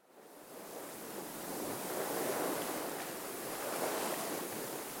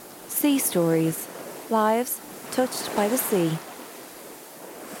Sea Stories. Lives touched by the sea.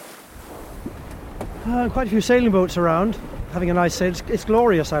 Quite a few sailing boats around, having a nice sail. It's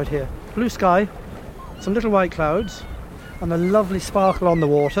glorious out here. Blue sky, some little white clouds, and a lovely sparkle on the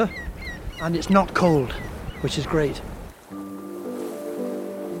water. And it's not cold, which is great.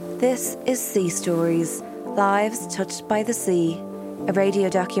 This is Sea Stories. Lives touched by the sea. A radio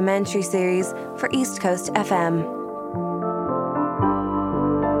documentary series for East Coast FM.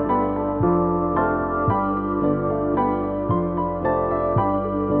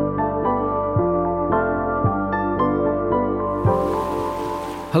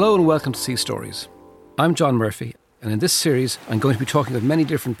 Hello and welcome to Sea Stories. I'm John Murphy, and in this series I'm going to be talking with many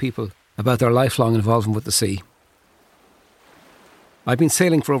different people about their lifelong involvement with the sea. I've been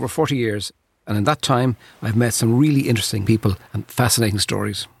sailing for over 40 years, and in that time I've met some really interesting people and fascinating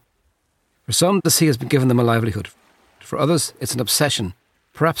stories. For some, the sea has given them a livelihood. For others, it's an obsession,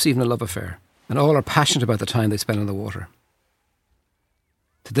 perhaps even a love affair, and all are passionate about the time they spend on the water.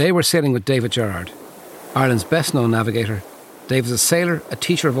 Today we're sailing with David Jerrard, Ireland's best-known navigator. Dave is a sailor, a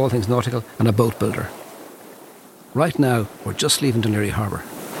teacher of all things nautical, and a boat builder. Right now, we're just leaving Dunleary Harbour.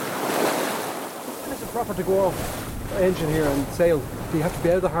 Is it proper to go off engine here and sail? Do you have to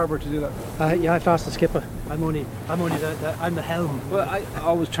be out of the harbour to do that? Yeah, I've asked the skipper. I'm the helm. Well, I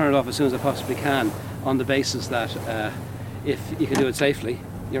always turn it off as soon as I possibly can, on the basis that if you can do it safely,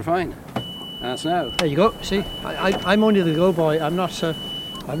 you're fine. That's now. There you go. See, I'm only the go boy. I'm not.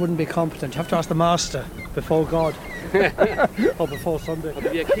 I wouldn't be competent. You have to ask the master before God. Or before Sunday. It'll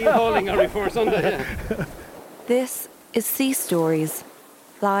be a keel hauling or before Sunday. Yeah. This is Sea Stories.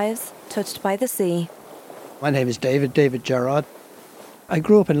 Lives touched by the sea. My name is David Jerrard. I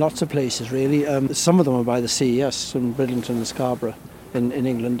grew up in lots of places, really. Some of them are by the sea, yes, in Bridlington and Scarborough in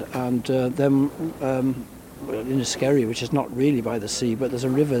England, and then in Skerry, which is not really by the sea, but there's a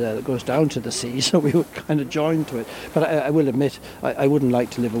river there that goes down to the sea, so we were kind of joined to it. But I will admit, I wouldn't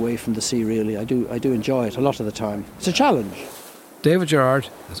like to live away from the sea, really. I do enjoy it a lot of the time. It's a challenge. David Jerrard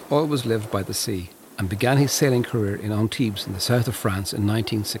has always lived by the sea and began his sailing career in Antibes in the south of France in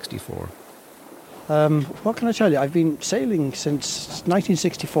 1964. What can I tell you? I've been sailing since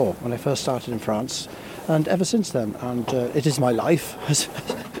 1964 when I first started in France, and ever since then. And it is my life.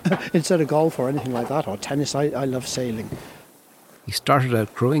 Instead of golf or anything like that, or tennis, I love sailing. He started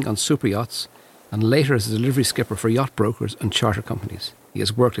out crewing on super yachts and later as a delivery skipper for yacht brokers and charter companies. He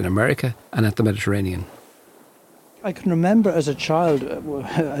has worked in America and at the Mediterranean. I can remember as a child, a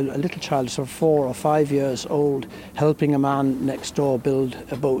little child, sort of 4 or 5 years old, helping a man next door build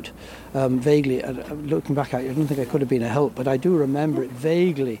a boat. Vaguely, looking back at it, I don't think I could have been a help, but I do remember it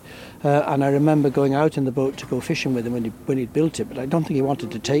vaguely. And I remember going out in the boat to go fishing with him when he'd built it, but I don't think he wanted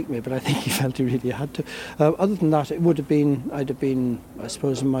to take me, but I think he felt he really had to. Other than that, I'd have been, I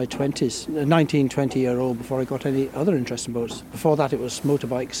suppose, in my 20s, 19, 20-year-old before I got any other interest in boats. Before that, it was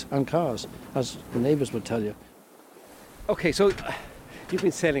motorbikes and cars, as the neighbours would tell you. Okay, so you've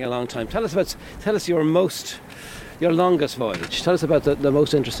been sailing a long time. Tell us your longest voyage. Tell us about the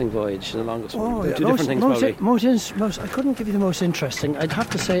most interesting voyage and the longest voyage. Yeah. Two different things, probably. I couldn't give you the most interesting. I'd have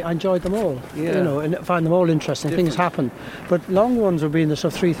to say I enjoyed them all. Yeah. And find them all interesting. Things happen, but long ones would be in the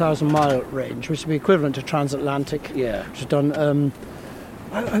sort of 3,000 mile range, which would be equivalent to transatlantic. Yeah. Which I've done.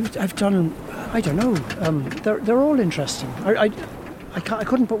 I've done. I don't know. They're all interesting. I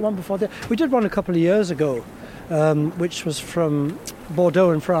couldn't put one before the. We did one a couple of years ago. Which was from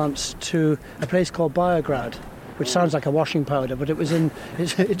Bordeaux in France to a place called Biograd, which sounds like a washing powder, but it was in.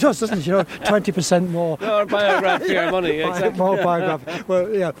 It does, doesn't it? 20% more. No, Biograd for your money, exactly. More Biograd. Well,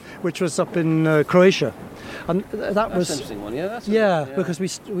 yeah, which was up in Croatia, and that was an interesting one. Yeah, yeah, because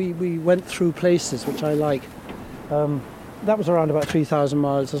we went through places which I like. That was around about 3,000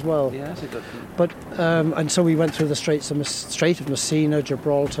 miles as well. Yeah, that's a good one. But and so we went through the Strait of Messina,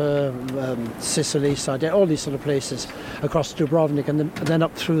 Gibraltar, Sicily, Sardinia, all these sort of places across Dubrovnik, and then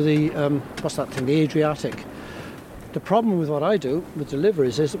up through the the Adriatic. The problem with what I do with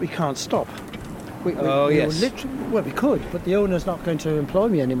deliveries is that we can't stop. We could, but the owner's not going to employ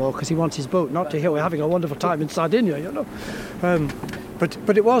me anymore because he wants his boat, not to hear we're having a wonderful time in Sardinia,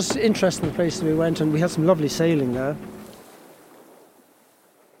 But it was interesting the places we went, and we had some lovely sailing there.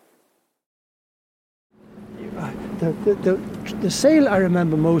 The sail I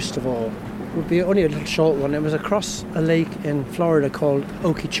remember most of all would be only a little short one. It was across a lake in Florida called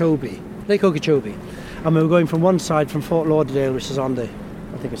Lake Okeechobee. And we were going from one side, from Fort Lauderdale, which is on I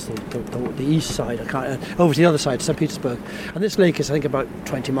think it's the east side, over to the other side, St. Petersburg. And this lake is, I think, about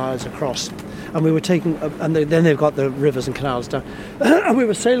 20 miles across. And we were taking, and then they've got the rivers and canals down. And we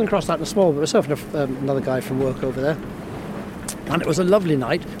were sailing across that in a small boat, myself and another guy from work over there. And it was a lovely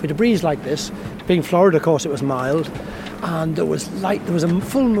night with a breeze like this. Being Florida, of course, it was mild. And there was light, there was a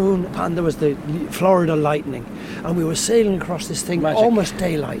full moon, and there was the Florida lightning. And we were sailing across this thing, magic. Almost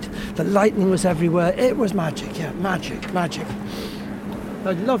daylight. The lightning was everywhere. It was magic, yeah, magic.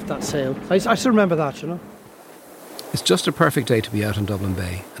 I loved that sail. I still remember that, you know. It's just a perfect day to be out in Dublin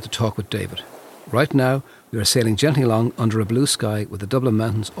Bay and to talk with David. Right now, we are sailing gently along under a blue sky with the Dublin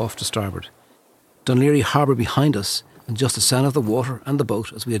Mountains off to starboard. Dún Laoghaire Harbour behind us, and just the sound of the water and the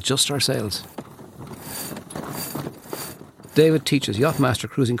boat as we adjust our sails. David teaches yachtmaster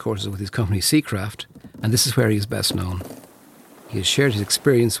cruising courses with his company Seacraft, and this is where he is best known. He has shared his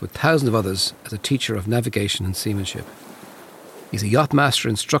experience with thousands of others as a teacher of navigation and seamanship. He's a yachtmaster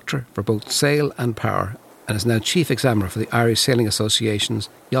instructor for both sail and power, and is now chief examiner for the Irish Sailing Association's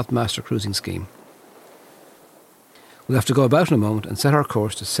Yachtmaster Cruising Scheme. We'll have to go about in a moment and set our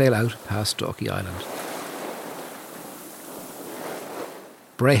course to sail out past Dalkey Island.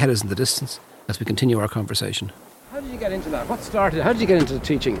 Braehead is in the distance as we continue our conversation. How did you get into that? What started? How did you get into the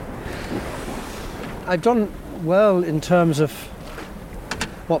teaching? I've done well in terms of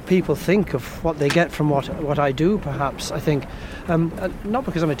what people think of what they get from what I do, perhaps. I think, not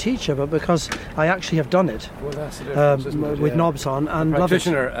because I'm a teacher, but because I actually have done it. Well, that's the difference, isn't it? with knobs on and love it.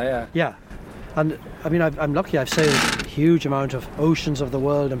 Practitioner, Yeah. And I mean, I'm lucky. I've sailed a huge amount of oceans of the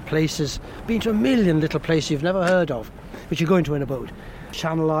world and places, been to a million little places you've never heard of, which you go into in a boat.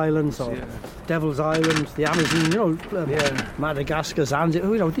 Channel Islands or Devil's Island, the Amazon, Madagascar,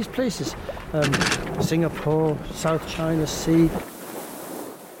 Zanzibar, these places. Singapore, South China Sea.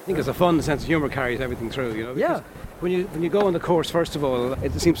 I think it's a fun sense of humour carries everything through, you know. Yeah. When you go on the course, first of all,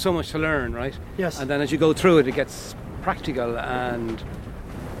 it seems so much to learn, right? Yes. And then as you go through it, it gets practical and,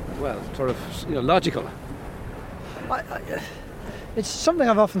 well, sort of, logical. It's something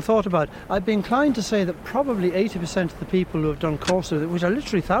I've often thought about. I'd be inclined to say that probably 80% of the people who have done courses, which are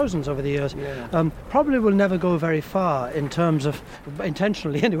literally thousands over the years, probably will never go very far in terms of,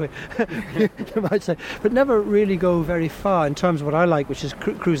 intentionally anyway, you might say, but never really go very far in terms of what I like, which is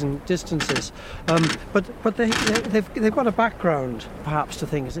cruising distances. But they've got a background, perhaps, to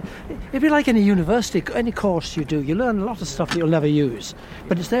things. It'd be like any university, any course you do, you learn a lot of stuff that you'll never use,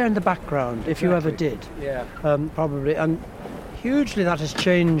 but it's there in the background if you ever did. Yeah. Probably. And hugely that has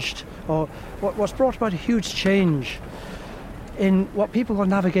changed, or what's brought about a huge change in what people call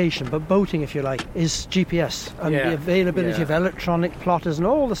navigation, but boating, if you like, is GPS and the availability of electronic plotters and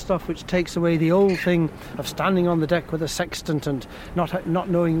all the stuff which takes away the old thing of standing on the deck with a sextant and not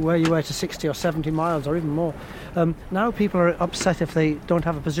knowing where you were to 60 or 70 miles or even more. Now people are upset if they don't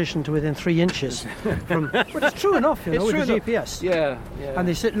have a position to within 3 inches from, but it's true enough, with the GPS. Yeah. And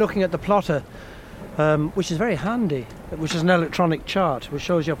they sit looking at the plotter, which is very handy, which is an electronic chart which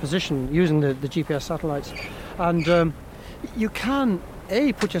shows your position using the GPS satellites. And you can,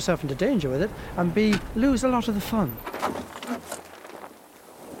 A, put yourself into danger with it, and B, lose a lot of the fun.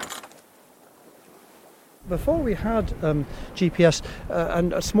 Before we had GPS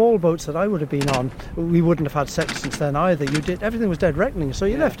and small boats that I would have been on, we wouldn't have had sextants then either. Everything was dead reckoning. So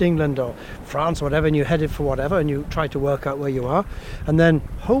you left England or France or whatever, and you headed for whatever, and you tried to work out where you are. And then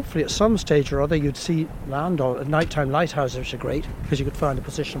hopefully at some stage or other you'd see land or nighttime lighthouses, which are great because you could find a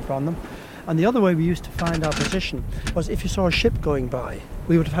position from them. And the other way we used to find our position was if you saw a ship going by.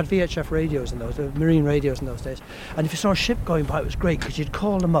 We would have had VHF radios in those, marine radios in those days. And if you saw a ship going by, it was great because you'd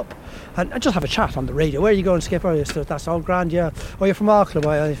call them up and just have a chat on the radio. Where are you going, skipper? Oh, that's all grand, yeah. Oh, you're from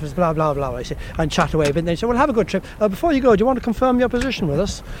Arklow, it was blah, blah, blah. I say, and chat away. But then you say, well, have a good trip. Before you go, do you want to confirm your position with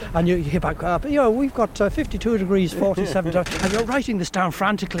us? And you hear back, we've got 52 degrees, 47, and you're writing this down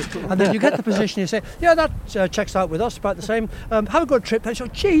frantically. And then you get the position, you say, yeah, that checks out with us, about the same. Have a good trip. And you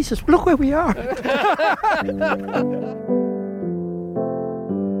say, Jesus, look where we are.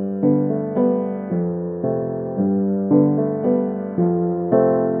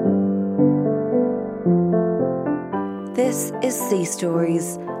 This is Sea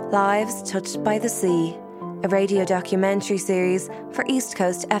Stories, Lives Touched by the Sea, a radio documentary series for East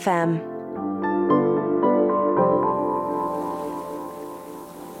Coast FM.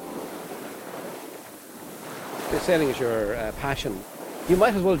 Sailing is your passion. You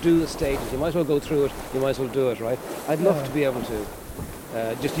might as well do the stages, you might as well go through it, you might as well do it, right? I'd love to be able to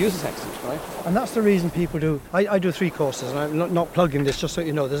just use a sextant, right? And that's the reason people do. I do 3 courses, and I'm not plugging this, just so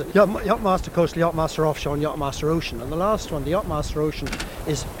you know. There's a Yachtmaster Coastal, Yachtmaster Offshore and Yachtmaster Ocean. And the last one, the Yachtmaster Ocean,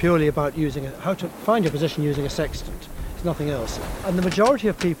 is purely about how to find your position using a sextant. It's nothing else. And the majority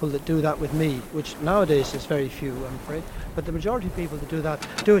of people that do that with me, which nowadays is very few, I'm afraid, but the majority of people that do that,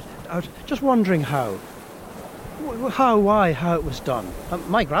 do it out just wondering how. how it was done.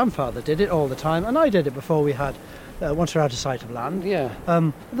 My grandfather did it all the time, and I did it before we had, once we're out of sight of land. Yeah.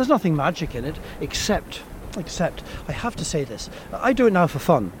 There's nothing magic in it, except I have to say this. I do it now for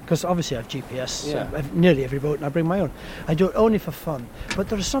fun, because obviously I have GPS, nearly every boat, and I bring my own. I do it only for fun. But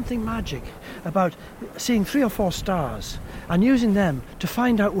there is something magic about seeing 3 or 4 stars and using them to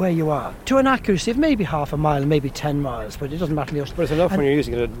find out where you are, to an accuracy of maybe half a mile, maybe 10 miles, but it doesn't matter in the ocean. But it's enough when you're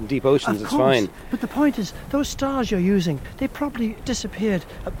using it in deep oceans, it's fine. But the point is, those stars you're using, they probably disappeared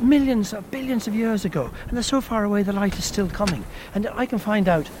millions, billions of years ago, and they're so far away the light is still coming. And I can find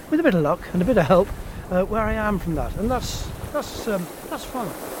out, with a bit of luck and a bit of help, where I am from that, and that's fun.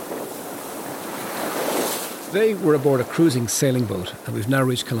 Today we're aboard a cruising sailing boat and we've now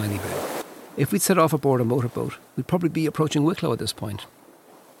reached Killiney Bay. If we'd set off aboard a motorboat, we'd probably be approaching Wicklow at this point.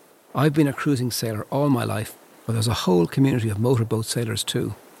 I've been a cruising sailor all my life, but there's a whole community of motorboat sailors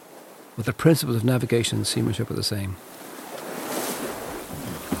too. But the principles of navigation and seamanship are the same.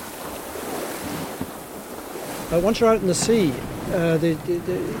 Once you're out in the sea, the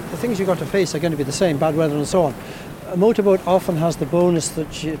things you've got to face are going to be the same, bad weather and so on. A motorboat often has the bonus, that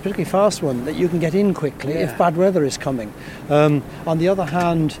a particularly fast one, that you can get in quickly if bad weather is coming. On the other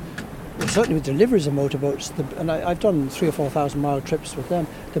hand, certainly with deliveries of motorboats, and I've done 3,000 or 4,000 mile trips with them,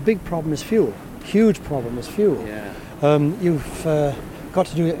 the big problem is fuel. Huge problem is fuel. Yeah. You've got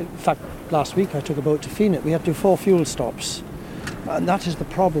to do it. In fact, last week I took a boat to Phoenix. We had to do 4 fuel stops. And that is the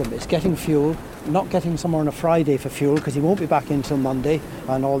problem, is getting fuel, not getting somewhere on a Friday for fuel, because he won't be back until Monday,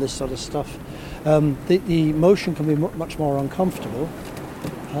 and all this sort of stuff. The motion can be much more uncomfortable,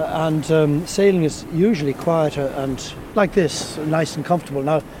 and sailing is usually quieter and like this, nice and comfortable.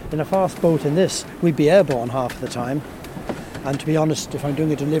 Now, in a fast boat in this, we'd be airborne half of the time, and to be honest, if I'm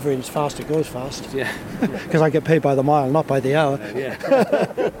doing a delivery and it's fast, it goes fast. Yeah. Because I get paid by the mile, not by the hour.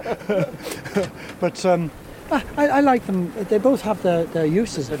 But I like them. They both have their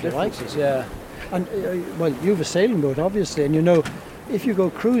uses, if you like. Yeah. And well, you have a sailing boat, obviously, and you know, if you go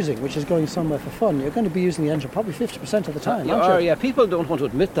cruising, which is going somewhere for fun, you're going to be using the engine probably 50% of the time, aren't you? Yeah, people don't want to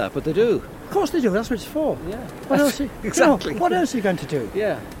admit that, but they do. Of course they do, that's what it's for. Yeah. What else? Exactly. What else are you going to do?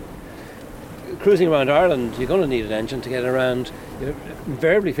 Yeah. Cruising around Ireland, you're going to need an engine to get around.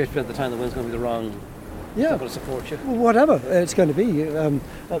 Invariably, 50% of the time, the wind's going to be the wrong. It's not going to support you. Well, whatever it's going to be. In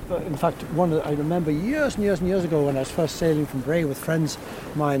fact, I remember years and years and years ago when I was first sailing from Bray with friends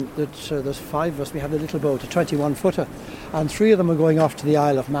of mine, that there's 5 of us, we had a little boat, a 21-footer, and 3 of them were going off to the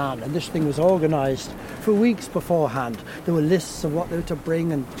Isle of Man, and this thing was organised for weeks beforehand. There were lists of what they were to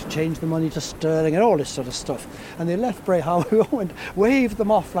bring and to change the money to sterling and all this sort of stuff. And they left Bray Harbour and waved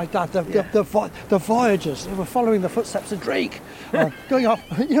them off like that. The voyagers, they were following the footsteps of Drake, going off,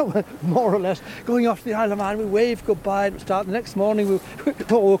 more or less, going off to the Isle of Man. We waved goodbye and start. The next morning we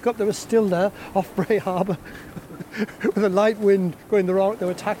woke up, they were still there off Bray Harbour with a light wind going the wrong. They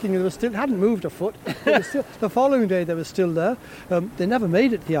were tacking, and they still hadn't moved a foot. The following day they were still there. They never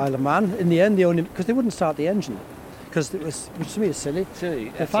made it to the Isle of Man. In the end, because they wouldn't start the engine, because it was, which to me is silly.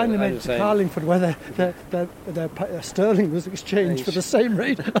 They finally made it to Carlingford, where their sterling was exchanged for the same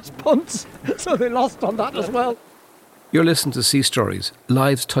rate as punts, so they lost on that as well. You're listening to Sea Stories,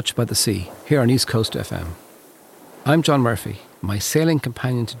 Lives Touched by the Sea, here on East Coast FM. I'm John Murphy. My sailing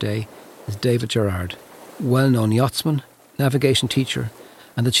companion today is David Jerrard, well-known yachtsman, navigation teacher,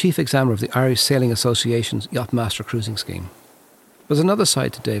 and the chief examiner of the Irish Sailing Association's Yachtmaster Cruising Scheme. There's another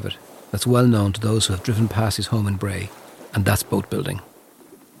side to David that's well known to those who have driven past his home in Bray, and that's boat building.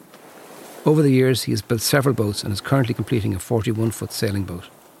 Over the years, he has built several boats and is currently completing a 41-foot sailing boat.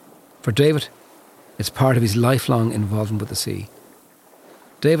 For David, it's part of his lifelong involvement with the sea.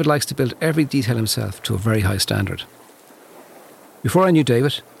 David likes to build every detail himself to a very high standard. Before I knew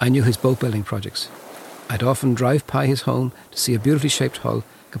David, I knew his boat building projects. I'd often drive by his home to see a beautifully shaped hull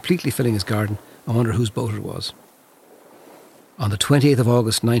completely filling his garden and wonder whose boat it was. On the 28th of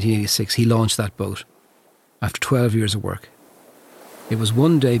August 1986, he launched that boat, after 12 years of work. It was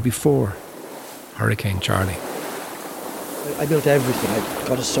one day before Hurricane Charlie. I built everything. I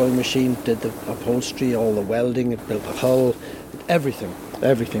got a sewing machine, did the upholstery, all the welding, built the hull, everything,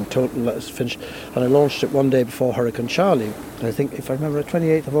 total finished. And I launched it one day before Hurricane Charlie. And I think, if I remember,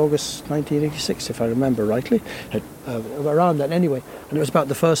 28th of August 1986, if I remember rightly, around then anyway. And it was about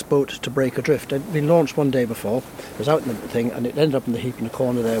the first boat to break adrift. It had been launched one day before. It was out in the thing, and it ended up in the heap in the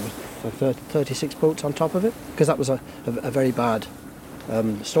corner there with 36 boats on top of it, because that was a very bad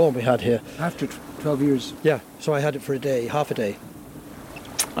storm we had here. After 12 years? Yeah, so I had it for a day, half a day.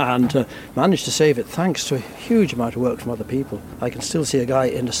 And managed to save it thanks to a huge amount of work from other people. I can still see a guy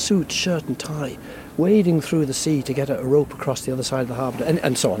in a suit, shirt and tie wading through the sea to get a rope across the other side of the harbour,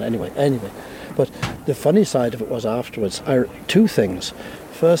 and so on, anyway. But The funny side of it was afterwards, two things.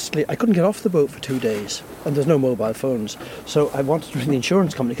 Firstly, I couldn't get off the boat for 2 days, and there's no mobile phones. So I wanted to ring the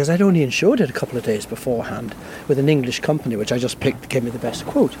insurance company, because I'd only insured it a couple of days beforehand with an English company, which I just picked, gave me the best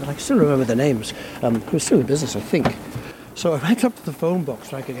quote. And I still remember the names, who was still in business, I think. So I went up to the phone box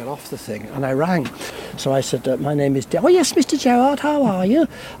so I could get off the thing, and I rang. So I said, my name is... Oh, yes, Mr. Jerrard, how are you?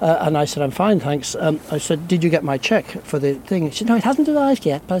 And I said, I'm fine, thanks. I said, did you get my cheque for the thing? She said, no, it hasn't arrived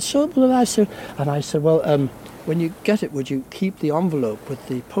yet, but I'm sure it will arrive soon. And I said, well, when you get it, would you keep the envelope with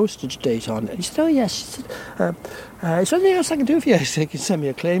the postage date on it? He said, oh, yes. She said, is there anything else I can do for you? He said, you can send me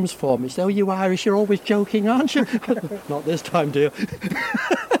a claims form. He said, oh, you Irish, you're always joking, aren't you? Not this time, dear.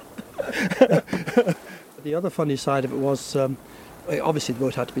 The other funny side of it was, obviously the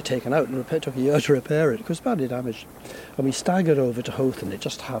boat had to be taken out, and it took a year to repair it. It was badly damaged. And we staggered over to Howth, and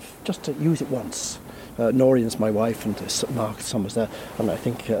just to use it once. Noreen's my wife, and Mark, son was there, and I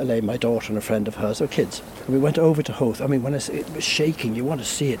think Elaine, my daughter, and a friend of hers, or kids. And we went over to Howth. I mean, when it was shaking, you want to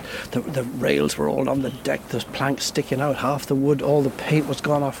see it. The rails were all on the deck, there's planks sticking out, half the wood, all the paint was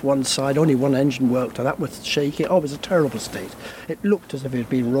gone off one side, only one engine worked, and that was shaking. Oh, it was a terrible state. It looked as if it had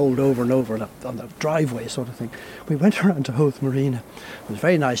been rolled over and over on the driveway sort of thing. We went around to Howth Marina. There was a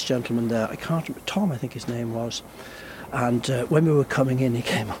very nice gentleman there. I can't remember, Tom, I think his name was. And when we were coming in, he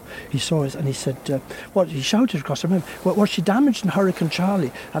came up, he saw us, and he said, he shouted across the room, was she damaged in Hurricane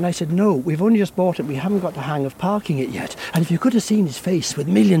Charlie? And I said, no, we've only just bought it, we haven't got the hang of parking it yet. And if you could have seen his face with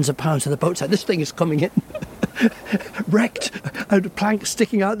millions of pounds of the boat side, this thing is coming in, wrecked, out of planks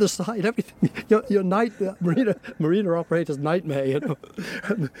sticking out the side, everything. Your marina operator's nightmare, you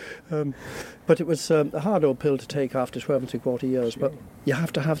know. But it was a hard old pill to take after 12 3/4 years, but you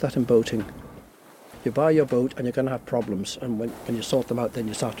have to have that in boating. You buy your boat and you're going to have problems, and when you sort them out, then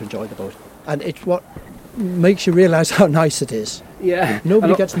you start to enjoy the boat. And it's what makes you realise how nice it is. Yeah.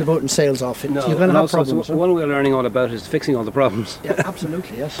 Nobody gets in the boat and sails off. You're going to have problems. So one way of learning all about it is fixing all the problems. Yeah,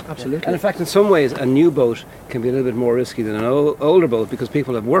 absolutely, yes, absolutely. And in fact, in some ways, a new boat can be a little bit more risky than an older boat, because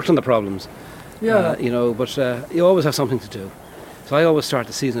people have worked on the problems. Yeah. But you always have something to do. So I always start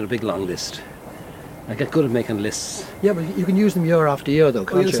the season with a big long list. I get good at making lists. Yeah, but you can use them year after year, though,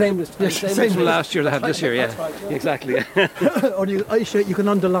 can't you? The same list from last year that I have this year, yeah. Right, yeah. Exactly. Or you can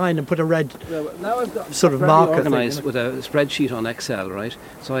underline and put a red now I've got sort of marker organised with a spreadsheet on Excel, right?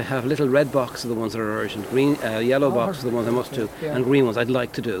 So I have little red boxes of the ones that are urgent, green, yellow boxes of the ones I must do, and green ones I'd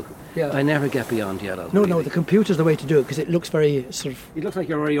like to do. Yeah. I never get beyond yellow. No, really. No, the computer's the way to do it, because it looks very sort of... It looks like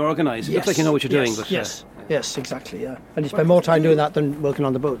you're very organised. It looks like you know what you're doing. But yes, exactly, yeah. And you spend more time doing that than working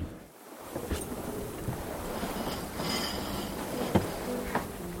on the boat.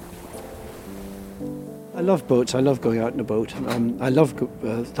 I love boats. I love going out in a boat. I love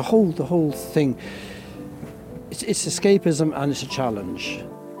the whole thing. It's escapism and it's a challenge.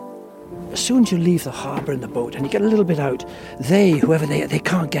 As soon as you leave the harbour in the boat and you get a little bit out, whoever they are, they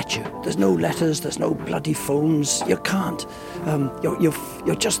can't get you. There's no letters. There's no bloody phones. You can't.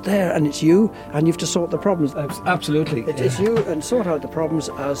 You're just there, and it's you, and you have to sort the problems. Absolutely. It's you, and sort out the problems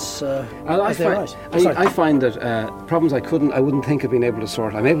as they arise. I find that problems I wouldn't think of being able to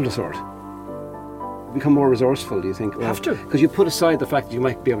sort, I'm able to sort. Become more resourceful, do you think? Have to. Because you put aside the fact that you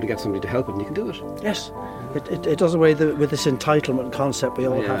might be able to get somebody to help it, and you can do it. Yes. It does away with this entitlement concept we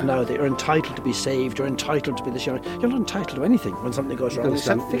all have now, that you're entitled to be saved, you're entitled to be this. You're not entitled to anything when something goes wrong.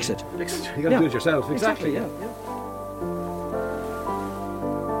 You fix it. You got to do it yourself. Exactly. Yeah.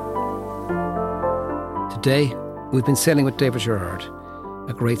 Today, we've been sailing with David Jerrard,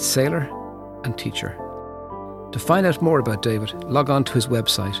 a great sailor and teacher. To find out more about David, log on to his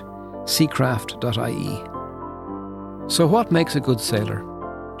website, seacraft.ie. So what makes a good sailor?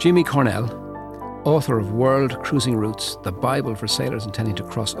 Jimmy Cornell, author of World Cruising Routes, the Bible for sailors intending to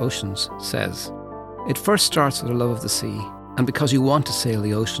cross oceans, says, it first starts with a love of the sea, and because you want to sail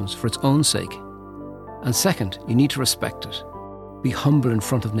the oceans for its own sake. And second, you need to respect it. Be humble in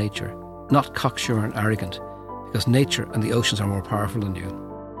front of nature, not cocksure and arrogant, because nature and the oceans are more powerful than you.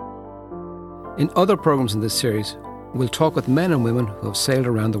 In other programmes in this series, we'll talk with men and women who have sailed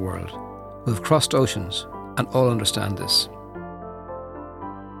around the world, who have crossed oceans, and all understand this.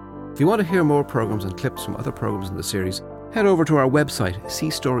 If you want to hear more programmes and clips from other programmes in the series, head over to our website,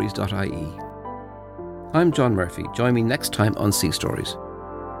 seastories.ie. I'm John Murphy. Join me next time on Sea Stories.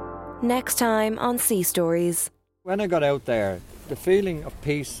 Next time on Sea Stories. When I got out there, the feeling of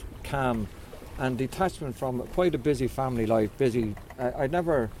peace, calm, and detachment from quite a busy family life, I'd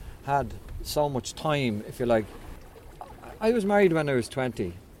never had so much time, if you like. I was married when I was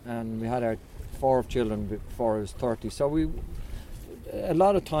 20, and we had our 4 children before I was 30, so a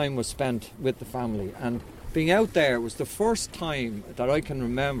lot of time was spent with the family, and being out there was the first time that I can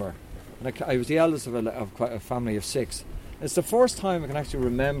remember And I was the eldest of quite a family of 6. It's the first time I can actually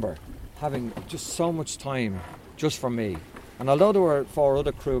remember having just so much time just for me. And although there were 4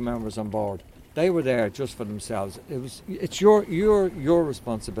 other crew members on board, they were there just for themselves. It's your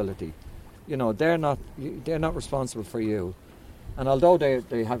responsibility. You know, they're not responsible for you. And although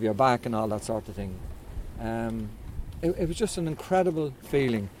they have your back and all that sort of thing, it was just an incredible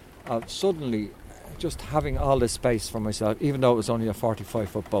feeling of suddenly just having all this space for myself, even though it was only a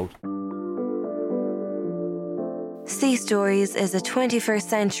 45-foot boat. Sea Stories is a 21st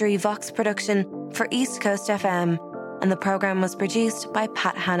century Vox production for East Coast FM, and the programme was produced by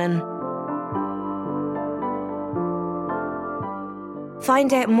Pat Hannon.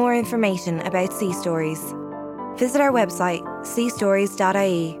 Find out more information about Sea Stories. Visit our website,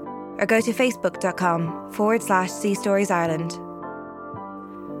 seastories.ie, or go to facebook.com/Sea Stories Ireland.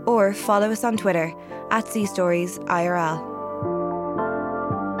 Or follow us on Twitter @SeaStoriesIRL.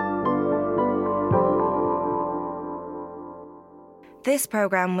 This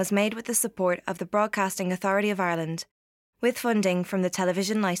programme was made with the support of the Broadcasting Authority of Ireland, with funding from the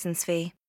Television Licence Fee.